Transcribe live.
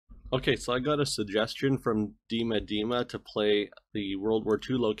Okay, so I got a suggestion from Dima to play the World War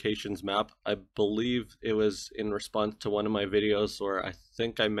II locations map. I believe it was in response to one of my videos, or I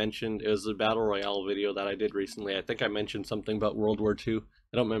think I mentioned it was a Battle Royale video that I did recently. I think I mentioned something about World War II.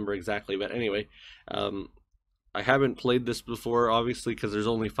 I don't remember exactly, but anyway, um, I haven't played this before, obviously, because there's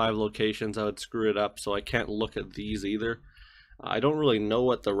only 5 locations. I would screw it up, so I can't look at these either. I don't really know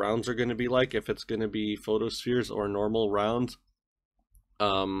what the rounds are going to be like, if it's going to be photospheres or normal rounds.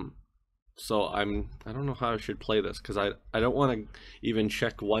 Um, so I don't know how I should play this because I don't want to even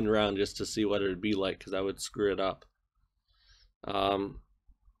check one round just to see what it would be like because I would screw it up. Um,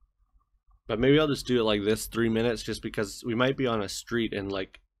 but maybe I'll just do it like this, 3 minutes, just because we might be on a street in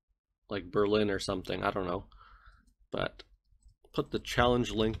like Berlin or something. I don't know. But put the challenge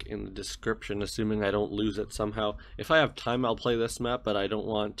link in the description, assuming I don't lose it somehow. If I have time, I'll play this map, but I don't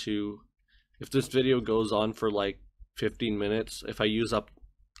want to. If this video goes on for like 15 minutes, if I use up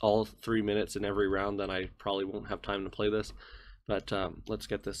all 3 minutes in every round, then I probably won't have time to play this. But let's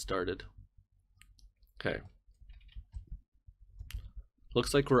get this started. Okay.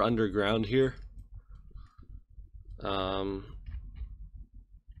 Looks like we're underground here.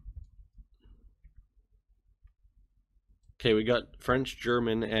 Okay, we got French,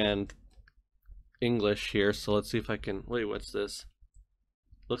 German, and English here, so let's see if I can... Wait, what's this?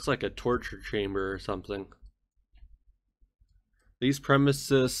 Looks like a torture chamber or something. These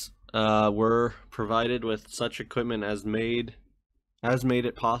premises were provided with such equipment as made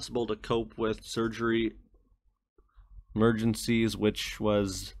it possible to cope with surgery emergencies, which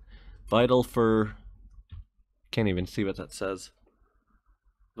was vital for... Can't even see what that says.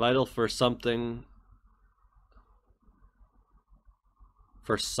 Vital for something...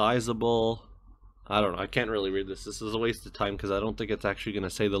 For sizable... I don't know, I can't really read this. This is a waste of time because I don't think it's actually going to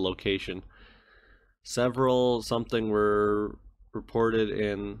say the location. Several casualties were reported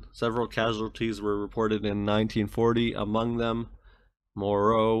in 1940, among them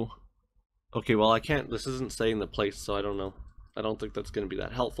Moreau. Okay, well, this isn't saying the place, so I don't know. I don't think that's going to be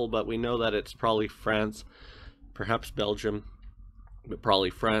that helpful, but we know that it's probably France, perhaps Belgium, but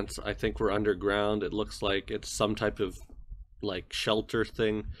probably France. I think we're underground. It looks like it's some type of like shelter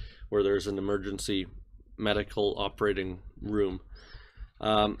thing where there's an emergency medical operating room.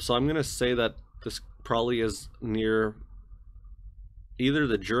 So I'm going to say that this probably is near either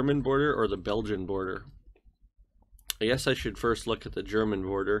the German border or the Belgian border. I guess I should first look at the German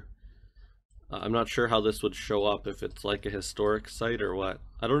border. I'm not sure how this would show up, if it's like a historic site or what.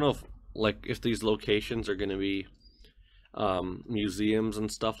 I don't know if these locations are going to be museums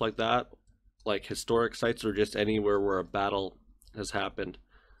and stuff like that, like historic sites, or just anywhere where a battle has happened.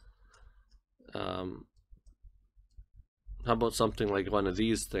 How about something like one of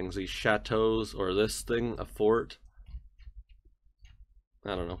these things, these chateaus, or this thing, a fort?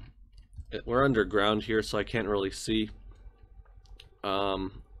 I don't know. We're underground here, so I can't really see.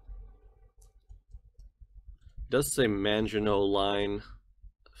 It does say Maginot Line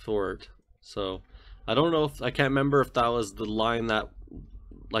Fort, so I don't know if I can't remember if that was the line that,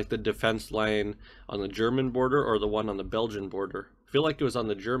 like the defense line on the German border or the one on the Belgian border. I feel like it was on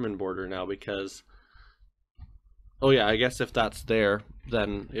the German border now because, oh yeah, I guess if that's there,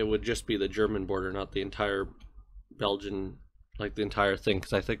 then it would just be the German border, not the entire Belgian, like the entire thing,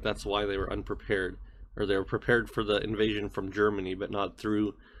 because I think that's why they were unprepared, or they were prepared for the invasion from Germany, but not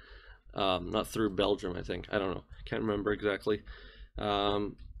through Belgium, I think. I don't know. Can't remember exactly. I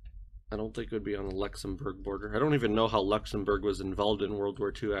don't think it would be on the Luxembourg border. I don't even know how Luxembourg was involved in World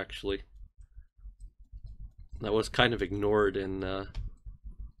War II, actually. That was kind of ignored in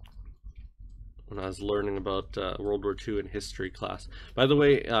when I was learning about World War II in history class. By the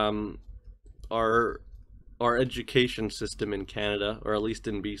way, our education system in Canada, or at least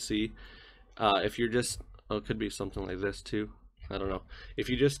in BC, if you're just... Oh, it could be something like this too. I don't know. If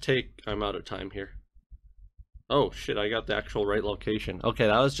you just take... I'm out of time here. Oh shit, I got the actual right location. Okay,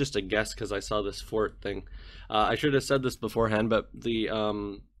 that was just a guess because I saw this fort thing. I should have said this beforehand, but the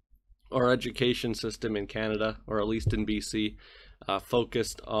our education system in Canada, or at least in BC,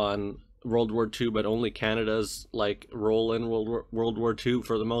 focused on World War II, but only Canada's like role in World War II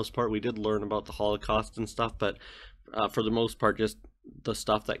for the most part. We did learn about the Holocaust and stuff, but for the most part, just the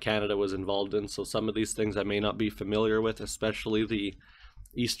stuff that Canada was involved in. So some of these things I may not be familiar with, especially the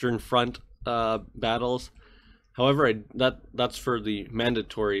Eastern Front battles. However, that's for the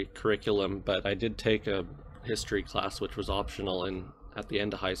mandatory curriculum, but I did take a history class, which was optional at the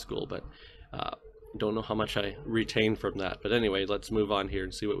end of high school, but don't know how much I retained from that. But anyway, let's move on here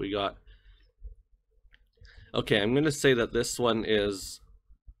and see what we got. Okay, I'm going to say that this one is...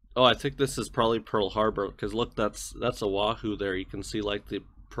 Oh, I think this is probably Pearl Harbor, because look, that's Oahu there. You can see like the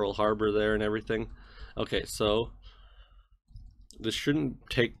Pearl Harbor there and everything. Okay, so this shouldn't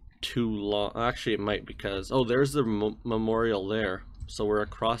take too long. Actually, it might, because there's the memorial there. So we're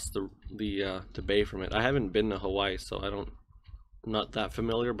across the bay from it. I haven't been to Hawaii, so I'm not that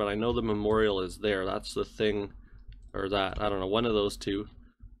familiar, but I know the memorial is there. That's the thing, or that, I don't know, one of those two.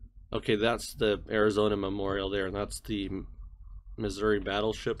 Okay, that's the Arizona Memorial there, and that's the Missouri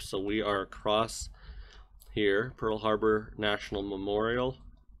battleship. So we are across here, Pearl Harbor National Memorial.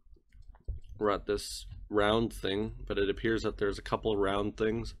 We're at this round thing, but it appears that there's a couple round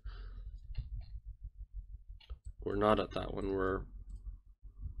things. We're not at that one. We're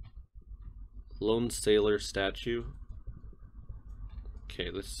Lone Sailor statue. Okay,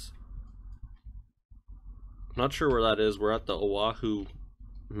 this, I'm not sure where that is. We're at the Oahu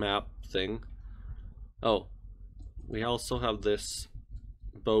map thing. Oh, we also have this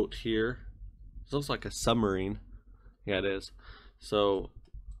boat here. It looks like a submarine. Yeah, it is. So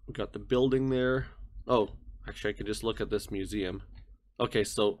we got the building there. Oh, actually I could just look at this museum. Okay,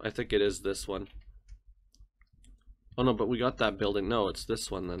 so I think it is this one. Oh no, but we got that building. No, it's this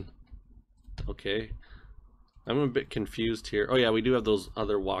one then. Okay. I'm a bit confused here. Oh yeah, we do have those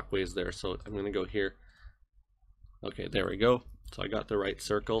other walkways there, so I'm gonna go here. Okay, there we go. So I got the right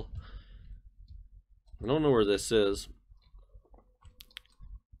circle. I don't know where this is.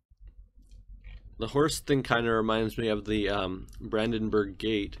 The horse thing kind of reminds me of the Brandenburg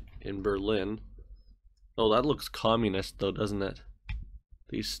Gate in Berlin. Oh, that looks communist though, doesn't it?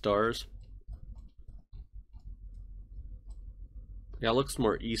 These stars. Yeah, it looks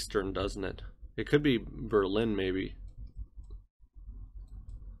more Eastern, doesn't it? It could be Berlin, maybe.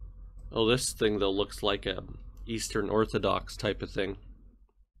 Oh, this thing though looks like a Eastern Orthodox type of thing.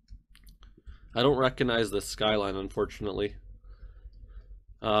 I don't recognize the skyline, unfortunately.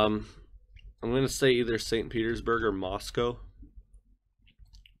 I'm going to say either St. Petersburg or Moscow.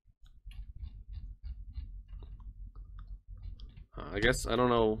 I guess I don't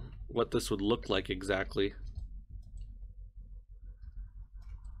know what this would look like exactly.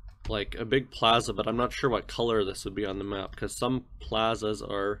 Like a big plaza, but I'm not sure what color this would be on the map, because some plazas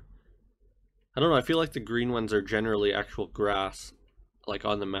are, I don't know, I feel like the green ones are generally actual grass, like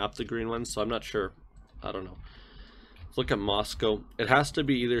on the map, the green ones, so I'm not sure. I don't know. Let's look at Moscow. It has to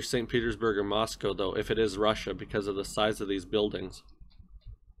be either St. Petersburg or Moscow though, if it is Russia, because of the size of these buildings.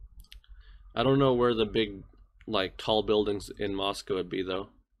 I don't know where the big, like, tall buildings in Moscow would be though.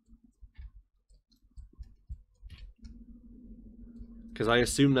 Because I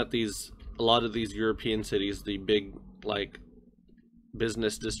assume that a lot of these European cities, the big, like,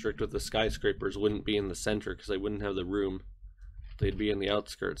 business district with the skyscrapers wouldn't be in the center because they wouldn't have the room. They'd be in the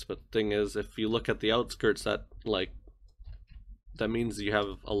outskirts. But the thing is, if you look at the outskirts, that means you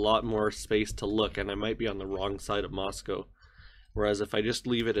have a lot more space to look, and I might be on the wrong side of Moscow. Whereas if I just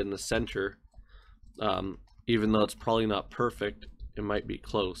leave it in the center, even though it's probably not perfect, it might be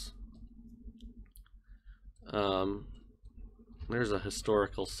close. There's a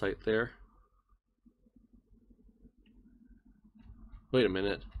historical site there. Wait a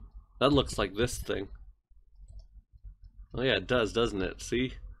minute. That looks like this thing. Oh yeah, it does, doesn't it?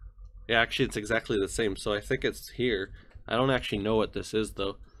 See? Yeah, actually it's exactly the same, so I think it's here. I don't actually know what this is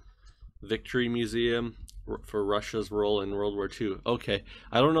though. Victory Museum for Russia's role in World War II. Okay,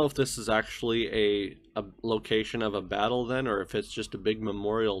 I don't know if this is actually a location of a battle then, or if it's just a big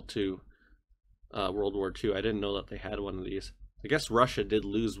memorial to World War II. I didn't know that they had one of these. I guess Russia did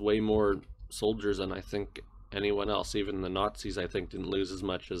lose way more soldiers than I think anyone else. Even the Nazis, I think, didn't lose as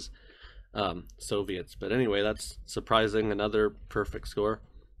much as Soviets. But anyway, that's surprising. Another perfect score.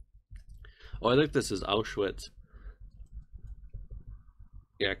 Oh, I think this is Auschwitz.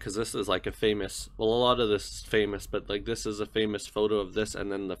 Yeah, because this is like a famous, well, a lot of this is famous, but like this is a famous photo of this,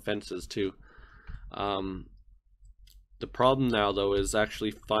 and then the fences too. The problem now though is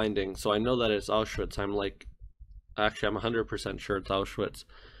actually finding, so I know that it's Auschwitz. I'm 100% sure it's Auschwitz.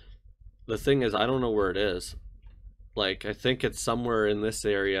 The thing is, I don't know where it is. Like, I think it's somewhere in this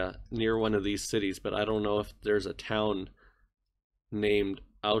area near one of these cities, but I don't know if there's a town named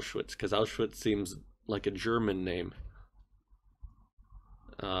Auschwitz, because Auschwitz seems like a German name.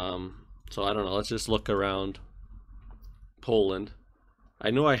 So I don't know, let's just look around Poland. I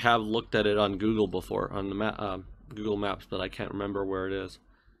know I have looked at it on Google before, on the Google Maps, but I can't remember where it is.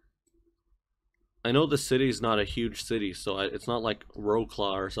 I know the city's not a huge city, so it's not like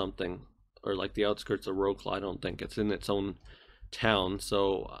Wrocław or something, or like the outskirts of Wrocław. I don't think it's in its own town,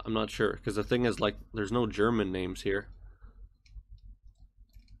 so I'm not sure. Because the thing is, like, there's no German names here.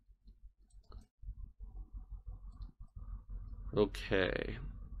 Okay.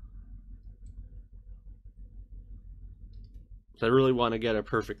 I really want to get a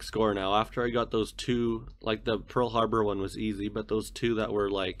perfect score now. After I got those two, like the Pearl Harbor one was easy, but those two that were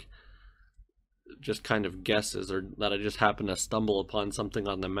like just kind of guesses, or that I just happened to stumble upon something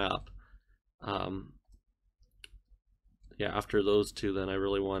on the map. Yeah, after those two, then I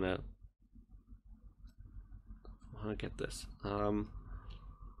really want to get this.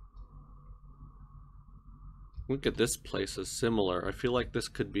 Look at this place is similar. I feel like this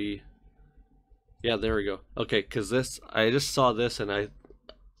could be. Yeah, there we go. Okay, because this, I just saw this and I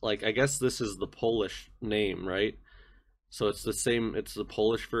guess this is the Polish name, right? So it's the same, it's the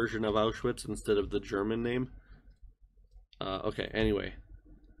Polish version of Auschwitz instead of the German name. Okay, anyway.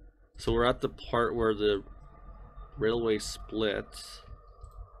 So we're at the part where the railway splits.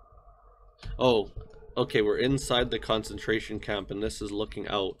 Oh, okay, we're inside the concentration camp and this is looking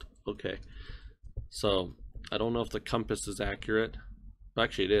out. Okay. So, I don't know if the compass is accurate.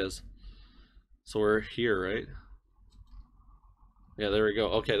 Actually, it is. So we're here, right? Yeah, there we go.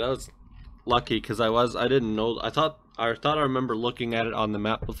 Okay, that was lucky because I didn't know. I thought I remember looking at it on the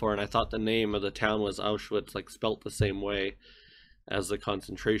map before, and I thought the name of the town was Auschwitz, like spelt the same way as the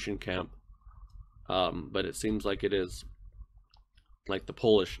concentration camp. But it seems like it is like the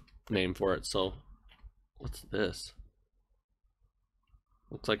Polish name for it. So, what's this?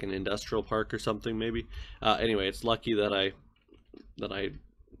 Looks like an industrial park or something, maybe. Anyway, it's lucky that I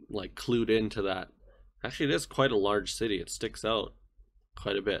like clued into that. Actually, it is quite a large city. It sticks out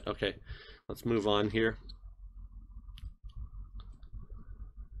quite a bit. Okay, let's move on here.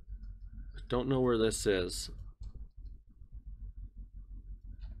 Don't know where this is.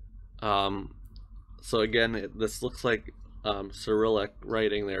 So again, this looks like Cyrillic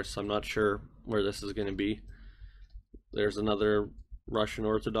writing there, so I'm not sure where this is going to be. There's another Russian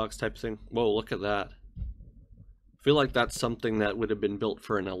Orthodox type thing. Whoa, look at that. I feel like that's something that would have been built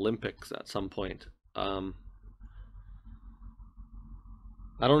for an Olympics at some point. I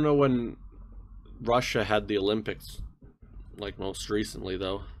don't know when Russia had the Olympics, like most recently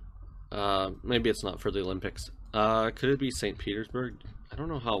though. Maybe it's not for the Olympics. Could it be St. Petersburg? I don't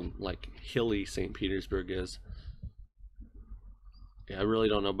know how like hilly St. Petersburg is. Yeah, I really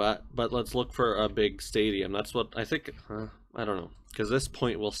don't know, but let's look for a big stadium. That's what I think. I don't know, because this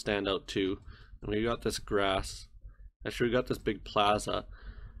point will stand out too. And we got this grass. Actually, we got this big plaza.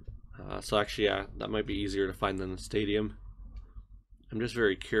 So actually, yeah, that might be easier to find than the stadium. I'm just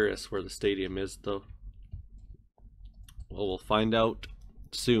very curious where the stadium is, though. Well, we'll find out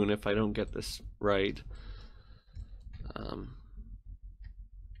soon if I don't get this right.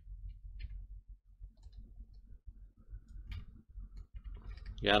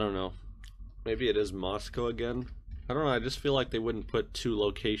 Yeah, I don't know. Maybe it is Moscow again. I don't know, I just feel like they wouldn't put two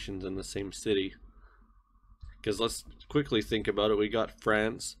locations in the same city. Because let's quickly think about it. We got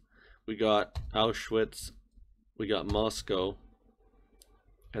France, we got Auschwitz, we got Moscow,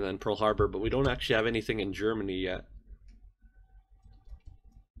 and then Pearl Harbor, but we don't actually have anything in Germany yet.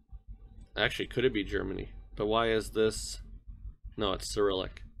 Actually, could it be Germany? But why is this? No, it's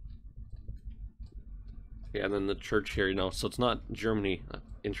Cyrillic. Yeah, and then the church here, so it's not Germany,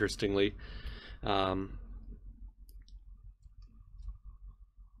 interestingly.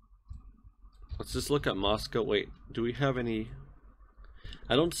 Let's just look at Moscow. Wait, do we have any?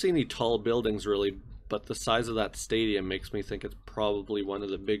 I don't see any tall buildings really, but the size of that stadium makes me think it's probably one of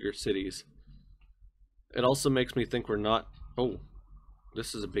the bigger cities. It also makes me think we're not. Oh,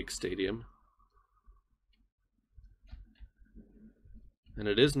 this is a big stadium. And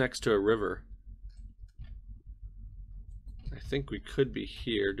it is next to a river. I think we could be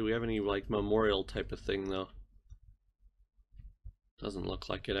here. Do we have any like memorial type of thing though? Doesn't look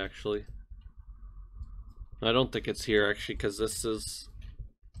like it actually. I don't think it's here actually, because this is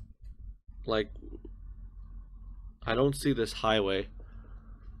like, I don't see this highway,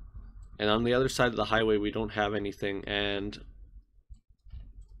 and on the other side of the highway we don't have anything, and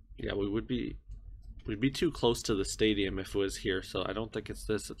yeah, we'd be too close to the stadium if it was here. So I don't think it's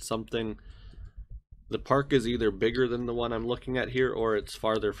this. It's something. The park is either bigger than the one I'm looking at here, or it's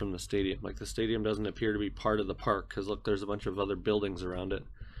farther from the stadium. Like the stadium doesn't appear to be part of the park, because look, there's a bunch of other buildings around it.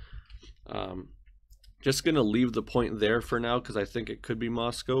 Just gonna leave the point there for now because I think it could be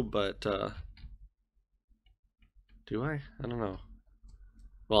Moscow, but do I? I don't know.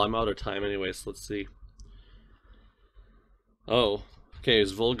 Well, I'm out of time anyway, so let's see. Oh, okay,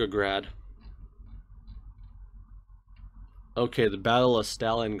 it's Volgograd. Okay, the Battle of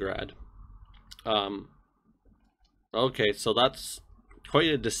Stalingrad. Okay, so that's quite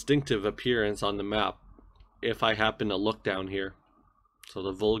a distinctive appearance on the map if I happen to look down here. So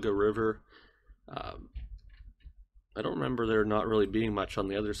the Volga River. I don't remember there not really being much on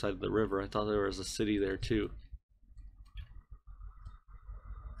the other side of the river. I thought there was a city there too.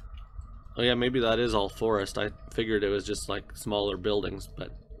 Oh yeah, maybe that is all forest. I figured it was just like smaller buildings,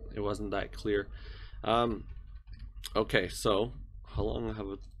 but it wasn't that clear. Um, okay, so how long have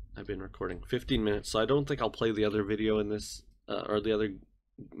I been recording? 15 minutes. So I don't think I'll play the other video in this, or the other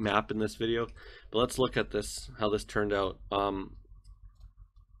map in this video. But let's look at this, how this turned out. Oh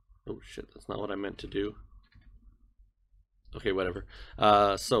shit, that's not what I meant to do. Okay, whatever.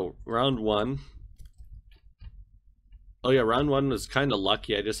 So round one. Oh yeah, round one was kind of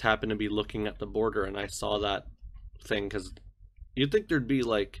lucky. I just happened to be looking at the border and I saw that thing, because you'd think there'd be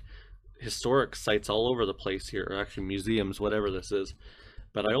like historic sites all over the place here, or actually museums, whatever this is.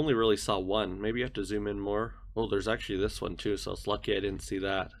 But I only really saw one. Maybe you have to zoom in more. Oh, there's actually this one too, so it's lucky I didn't see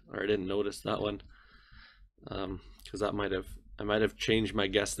that, or I didn't notice that one. Because that I might have changed my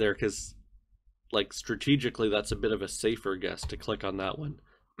guess there, because like strategically that's a bit of a safer guess to click on that one.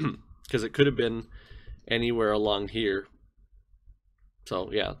 Because it could have been anywhere along here.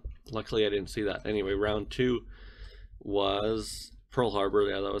 So yeah, luckily I didn't see that. Anyway, round two was Pearl Harbor.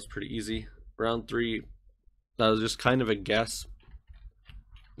 Yeah, that was pretty easy. Round three, that was just kind of a guess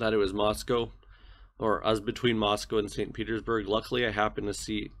that it was Moscow, or us between Moscow and St. Petersburg. Luckily I happened to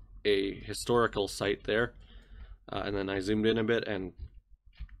see a historical site there, and then I zoomed in a bit and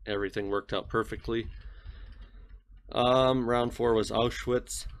everything worked out perfectly. Round four was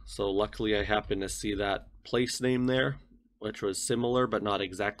Auschwitz, so luckily I happened to see that place name there, which was similar but not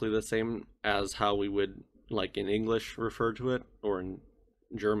exactly the same as how we would, like in English, refer to it, or in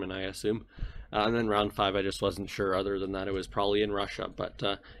German, I assume. And then round five, I just wasn't sure. Other than that, it was probably in Russia. But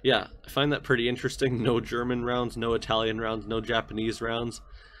yeah, I find that pretty interesting. No German rounds, no Italian rounds, no Japanese rounds.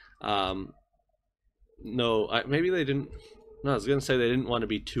 No, maybe they didn't. No, I was gonna say they didn't want to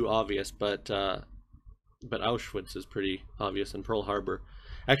be too obvious, but Auschwitz is pretty obvious, and Pearl Harbor.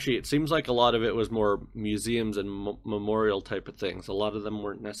 Actually, it seems like a lot of it was more museums and memorial type of things. A lot of them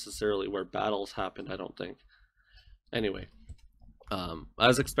weren't necessarily where battles happened, I don't think. Anyway, I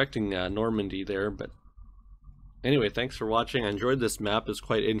was expecting Normandy there, but anyway, thanks for watching. I enjoyed this map. It's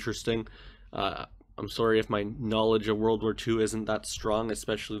quite interesting. I'm sorry if my knowledge of World War II isn't that strong,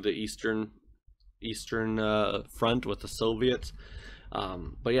 especially the Eastern front with the Soviets.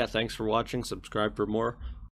 But yeah, thanks for watching. Subscribe for more.